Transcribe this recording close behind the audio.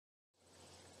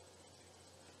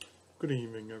Good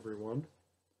evening, everyone.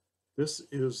 This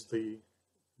is the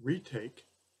retake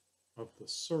of the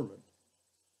sermon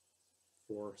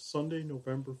for Sunday,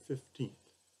 November 15th.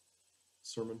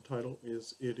 Sermon title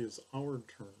is It Is Our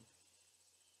Turn.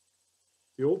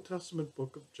 The Old Testament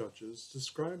book of Judges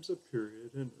describes a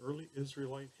period in early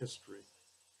Israelite history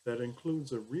that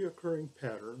includes a reoccurring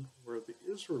pattern where the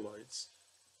Israelites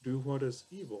do what is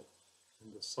evil in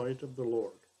the sight of the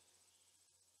Lord,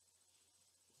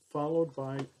 followed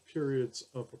by periods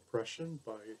of oppression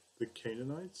by the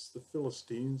Canaanites, the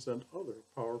Philistines, and other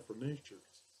powerful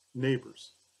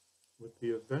neighbors, with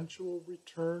the eventual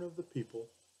return of the people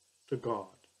to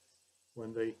God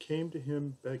when they came to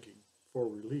Him begging for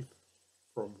relief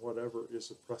from whatever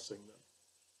is oppressing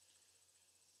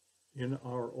them. In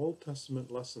our Old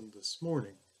Testament lesson this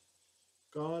morning,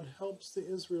 God helps the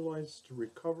Israelites to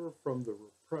recover from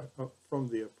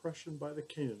the oppression by the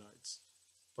Canaanites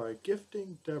by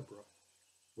gifting Deborah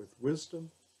with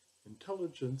wisdom,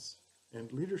 intelligence,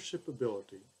 and leadership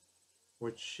ability,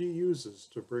 which she uses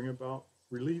to bring about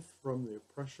relief from the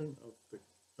oppression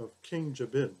of King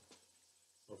Jabin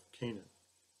of Canaan.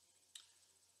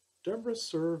 Deborah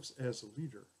serves as a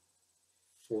leader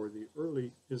for the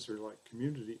early Israelite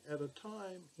community at a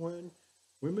time when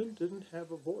women didn't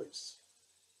have a voice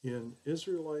in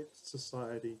Israelite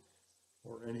society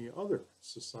or any other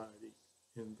society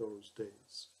in those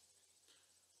days.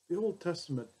 The Old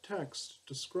Testament text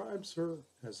describes her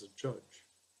as a judge,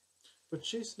 but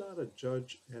she's not a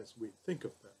judge as we think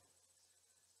of them.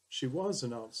 She was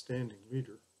an outstanding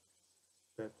leader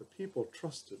that the people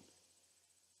trusted,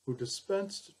 who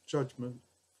dispensed judgment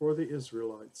for the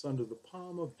Israelites under the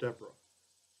palm of Deborah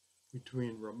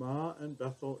between Ramah and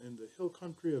Bethel in the hill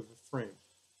country of Ephraim.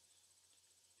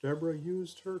 Deborah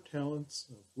used her talents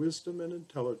of wisdom and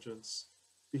intelligence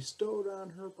bestowed on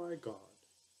her by God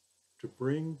to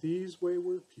bring these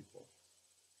wayward people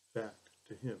back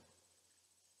to Him.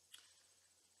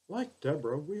 Like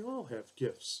Deborah, we all have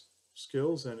gifts,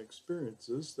 skills, and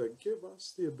experiences that give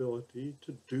us the ability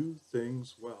to do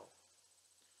things well.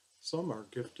 Some are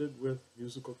gifted with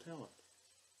musical talent,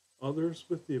 others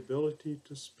with the ability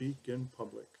to speak in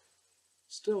public.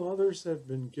 Still others have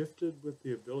been gifted with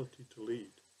the ability to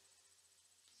lead.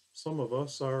 Some of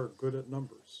us are good at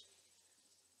numbers,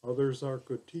 others are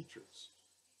good teachers,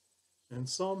 and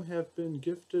some have been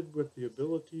gifted with the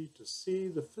ability to see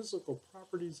the physical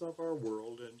properties of our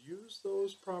world and use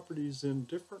those properties in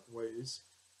different ways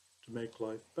to make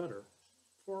life better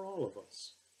for all of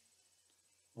us.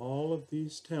 All of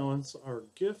these talents are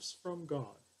gifts from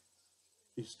God,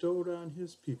 bestowed on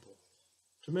His people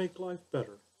to make life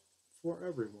better for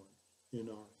everyone in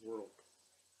our world.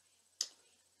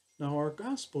 Now, our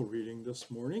gospel reading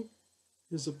this morning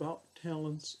is about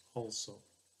talents also.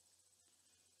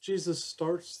 Jesus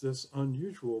starts this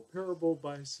unusual parable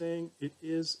by saying it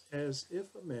is as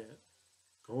if a man,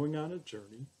 going on a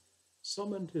journey,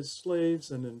 summoned his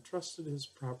slaves and entrusted his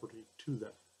property to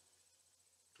them.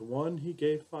 To one he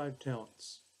gave 5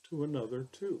 talents, to another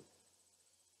 2,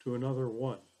 to another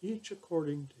 1, each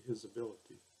according to his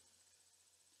ability.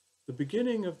 The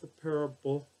beginning of the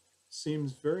parable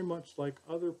seems very much like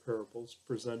other parables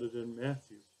presented in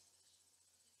Matthew.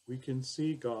 We can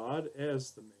see God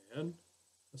as the man,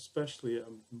 especially a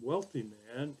wealthy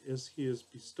man, as he is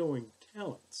bestowing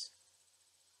talents,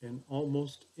 an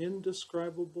almost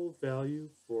indescribable value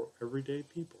for everyday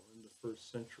people in the first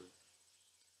century.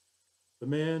 The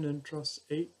man entrusts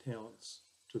 8 talents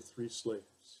to 3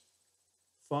 slaves,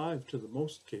 5 to the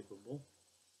most capable,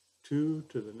 2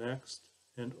 to the next,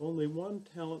 and only 1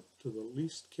 talent to the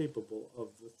least capable of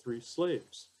the 3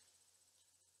 slaves.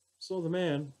 So the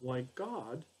man, like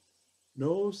God,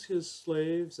 knows his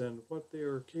slaves and what they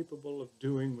are capable of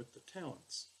doing with the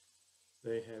talents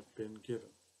they have been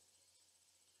given.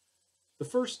 The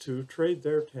first 2 trade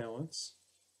their talents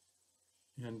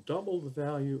and double the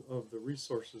value of the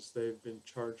resources they've been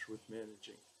charged with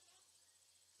managing.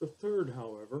 The third,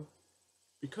 however,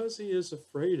 because he is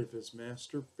afraid of his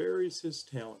master, buries his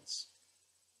talents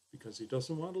because he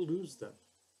doesn't want to lose them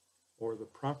or the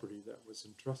property that was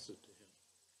entrusted to him.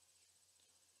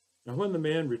 Now, when the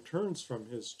man returns from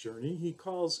his journey, he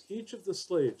calls each of the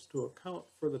slaves to account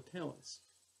for the talents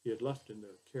he had left in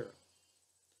their care.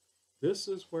 This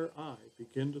is where I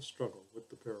begin to struggle with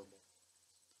the parable.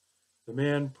 The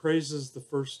man praises the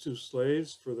first 2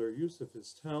 slaves for their use of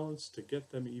his talents to get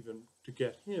him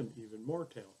even more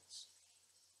talents.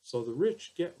 So the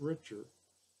rich get richer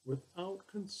without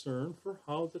concern for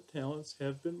how the talents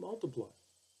have been multiplied.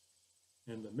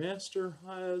 And the master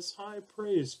has high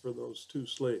praise for those 2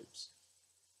 slaves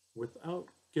without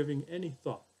giving any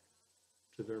thought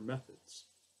to their methods.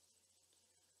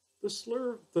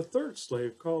 The third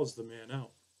slave calls the man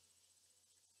out.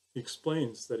 He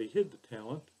explains that he hid the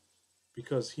talent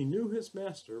because he knew his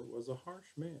master was a harsh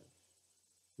man,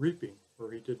 reaping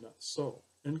where he did not sow,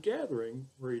 and gathering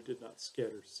where he did not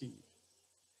scatter seed.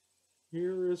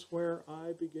 Here is where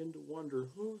I begin to wonder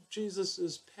who Jesus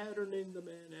is patterning the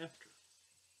man after.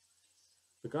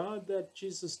 The God that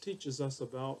Jesus teaches us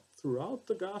about throughout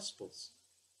the Gospels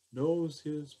knows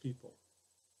his people,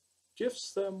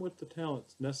 gifts them with the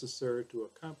talents necessary to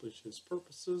accomplish his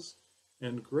purposes,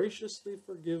 and graciously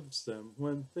forgives them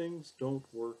when things don't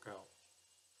work out.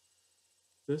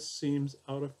 This seems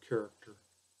out of character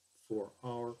for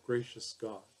our gracious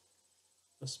God,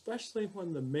 especially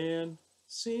when the man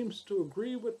seems to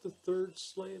agree with the third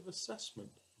slave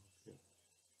assessment of him.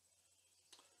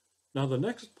 Now, the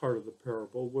next part of the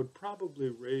parable would probably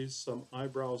raise some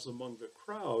eyebrows among the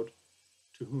crowd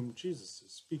to whom Jesus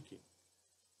is speaking.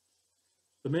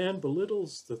 The man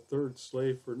belittles the third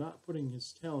slave for not putting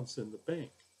his talents in the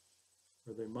bank,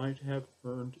 where they might have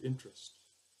earned interest.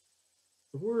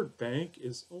 The word bank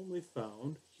is only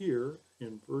found here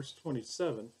in verse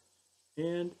 27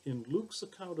 and in Luke's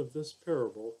account of this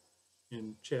parable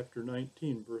in chapter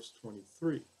 19, verse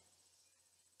 23.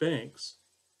 Banks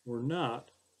were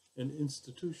not an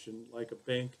institution like a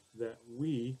bank that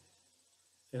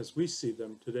as we see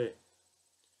them today.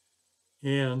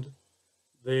 And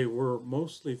they were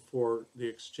mostly for the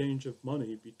exchange of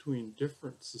money between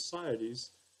different societies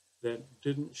that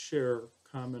didn't share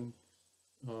common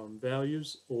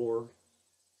values or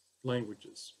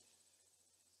languages.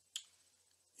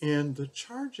 And the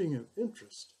charging of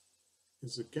interest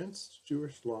is against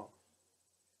Jewish law.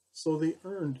 So the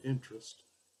earned interest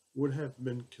would have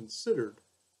been considered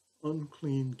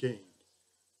unclean gain.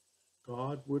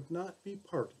 God would not be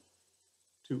party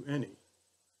to any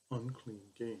unclean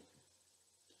gain.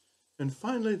 And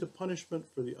finally, the punishment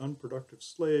for the unproductive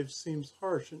slave seems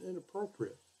harsh and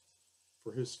inappropriate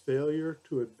for his failure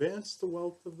to advance the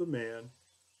wealth of the man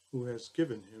who has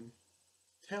given him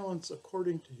talents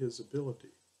according to his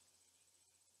ability.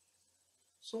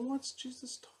 So what's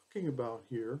Jesus talking about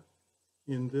here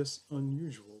in this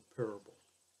unusual parable?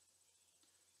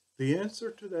 The answer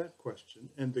to that question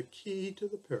and the key to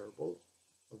the parable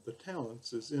of the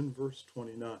talents is in verse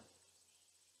 29.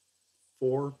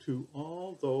 For to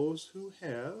all those who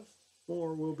have,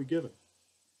 more will be given,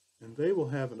 and they will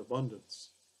have an abundance.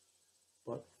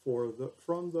 But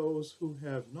from those who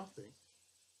have nothing,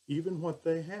 even what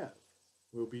they have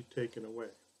will be taken away.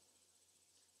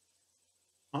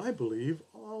 I believe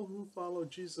all who follow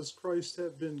Jesus Christ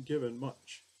have been given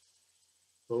much.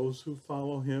 Those who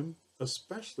follow him,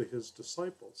 especially his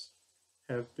disciples,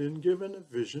 have been given a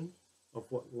vision of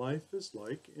what life is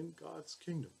like in God's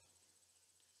kingdom.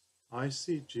 I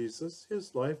see Jesus,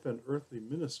 his life and earthly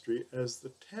ministry, as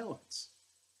the talents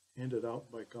handed out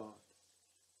by God.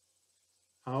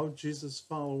 How Jesus'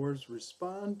 followers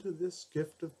respond to this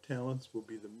gift of talents will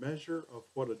be the measure of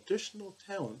what additional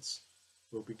talents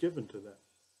will be given to them.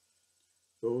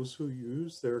 Those who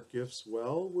use their gifts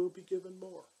well will be given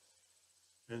more,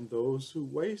 and those who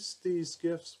waste these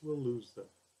gifts will lose them.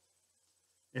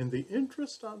 And the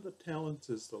interest on the talents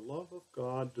is the love of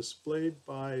God displayed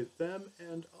by them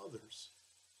and others,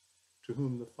 to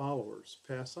whom the followers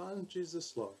pass on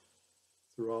Jesus' love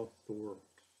throughout the world.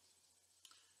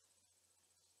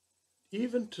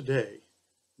 Even today,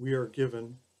 we are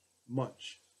given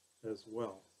much as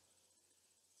well.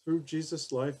 Through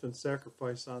Jesus' life and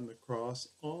sacrifice on the cross,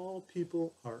 all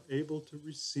people are able to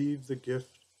receive the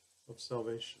gift of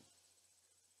salvation,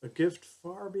 a gift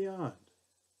far beyond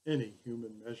any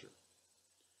human measure.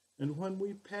 And when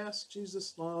we pass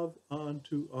Jesus' love on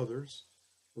to others,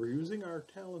 we're using our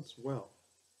talents well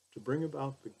to bring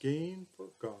about the gain for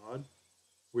God,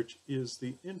 which is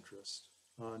the interest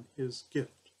on his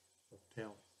gift of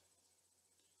talent.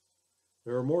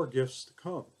 There are more gifts to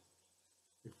come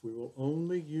if we will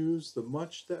only use the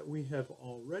much that we have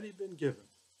already been given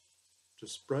to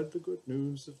spread the good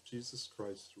news of Jesus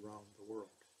Christ around the world.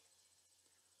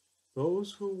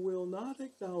 Those who will not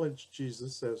acknowledge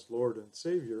Jesus as Lord and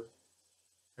Savior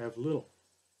have little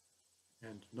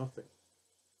and nothing,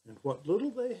 and what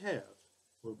little they have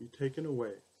will be taken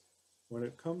away when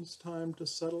it comes time to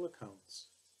settle accounts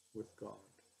with God.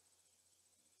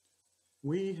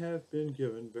 We have been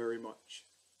given very much.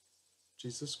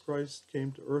 Jesus Christ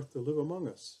came to earth to live among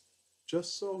us,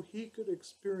 just so he could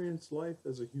experience life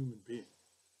as a human being.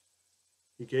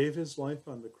 He gave his life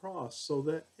on the cross so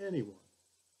that anyone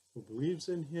who believes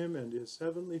in him and his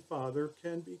heavenly Father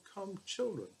can become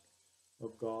children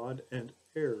of God and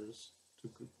heirs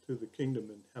to the kingdom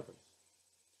in heaven.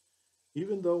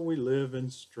 Even though we live in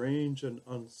strange and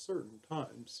uncertain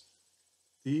times,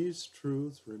 these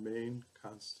truths remain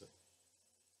constant.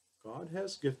 God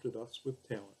has gifted us with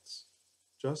talents,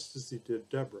 just as he did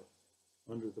Deborah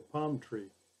under the palm tree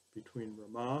between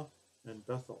Ramah and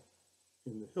Bethel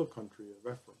in the hill country of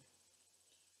Ephraim.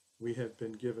 We have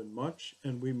been given much,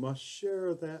 and we must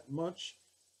share that much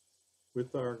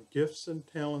with our gifts and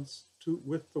talents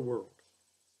with the world,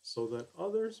 so that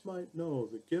others might know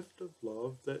the gift of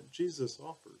love that Jesus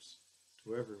offers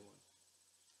to everyone.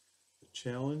 The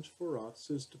challenge for us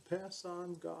is to pass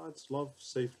on God's love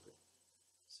safely,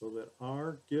 so that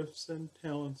our gifts and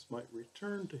talents might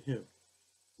return to him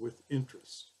with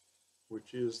interest,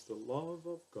 which is the love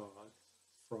of God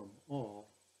from all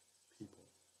people.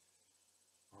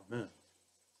 Amen.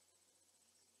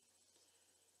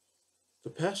 The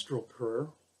pastoral prayer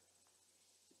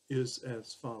is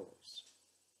as follows.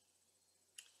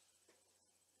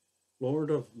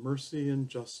 Lord of mercy and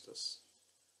justice,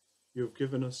 you have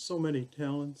given us so many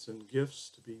talents and gifts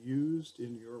to be used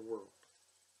in your world.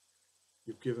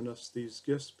 You've given us these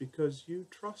gifts because you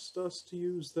trust us to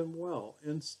use them well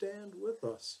and stand with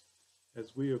us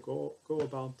as we go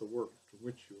about the work to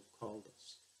which you have called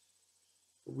us.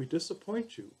 But we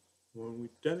disappoint you when we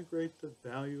denigrate the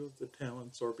value of the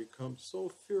talents or become so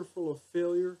fearful of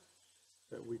failure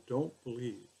that we don't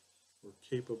believe we're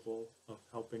capable of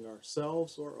helping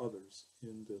ourselves or others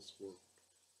in this world.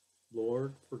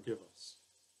 Lord, forgive us.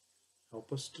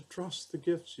 Help us to trust the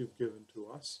gifts you've given to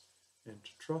us and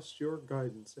to trust your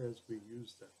guidance as we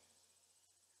use them.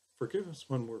 Forgive us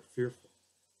when we're fearful,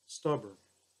 stubborn,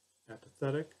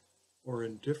 apathetic, or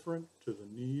indifferent to the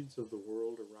needs of the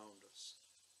world around us.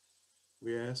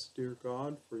 We ask, dear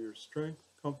God, for your strength,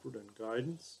 comfort, and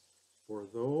guidance for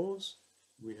those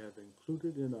we have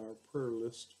included in our prayer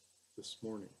list this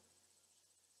morning.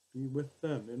 Be with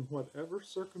them in whatever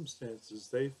circumstances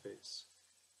they face,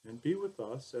 and be with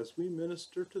us as we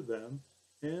minister to them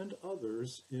and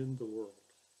others in the world.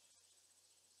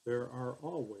 There are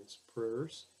always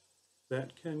prayers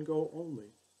that can go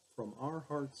only from our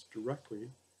hearts directly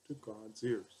to God's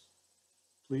ears.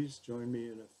 Please join me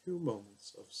in a few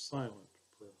moments of silent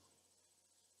prayer.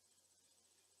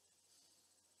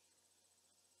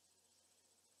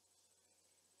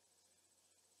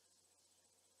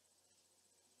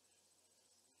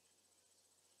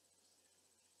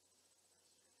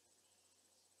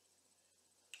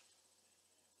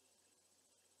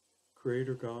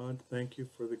 Creator God, thank you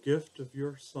for the gift of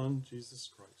your Son, Jesus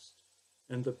Christ,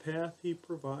 and the path he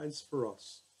provides for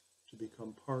us to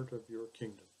become part of your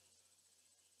kingdom.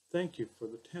 Thank you for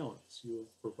the talents you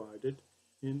have provided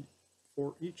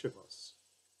for each of us.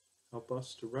 Help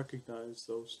us to recognize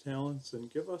those talents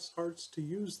and give us hearts to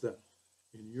use them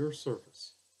in your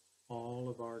service all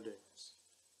of our days.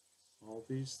 All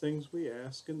these things we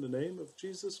ask in the name of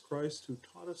Jesus Christ, who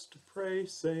taught us to pray,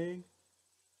 saying,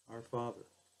 Our Father,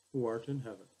 who art in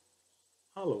heaven,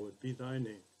 hallowed be thy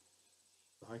name.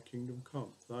 Thy kingdom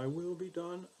come, thy will be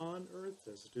done on earth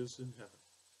as it is in heaven.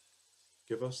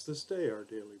 Give us this day our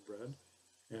daily bread,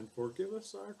 and forgive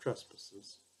us our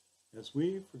trespasses, as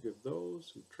we forgive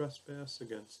those who trespass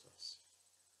against us.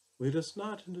 Lead us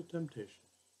not into temptation,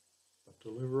 but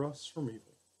deliver us from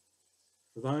evil.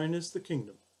 For thine is the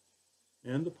kingdom,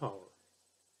 and the power,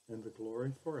 and the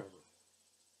glory forever.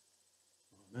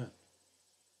 Amen.